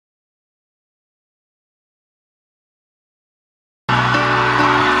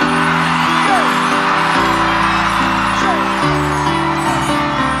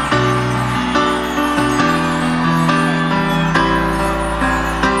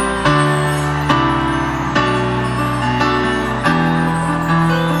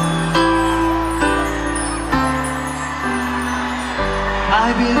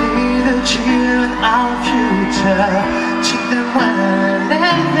our future. Treat them well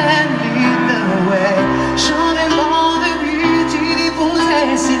and then lead the way. Show them all the beauty they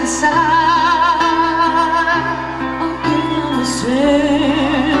possess inside. I'll give them a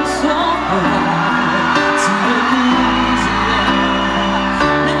sense of pride to make it easier.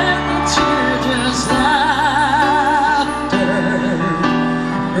 Let the children's laughter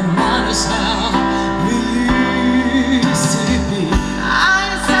remind us how we used to be.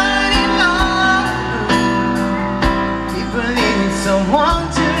 I'm starting long. People need someone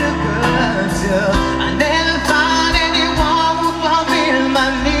to look up to. I never found anyone who fulfill my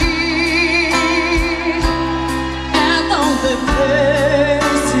needs. And on the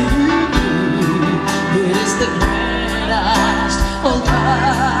place to be, it is the greatest of all.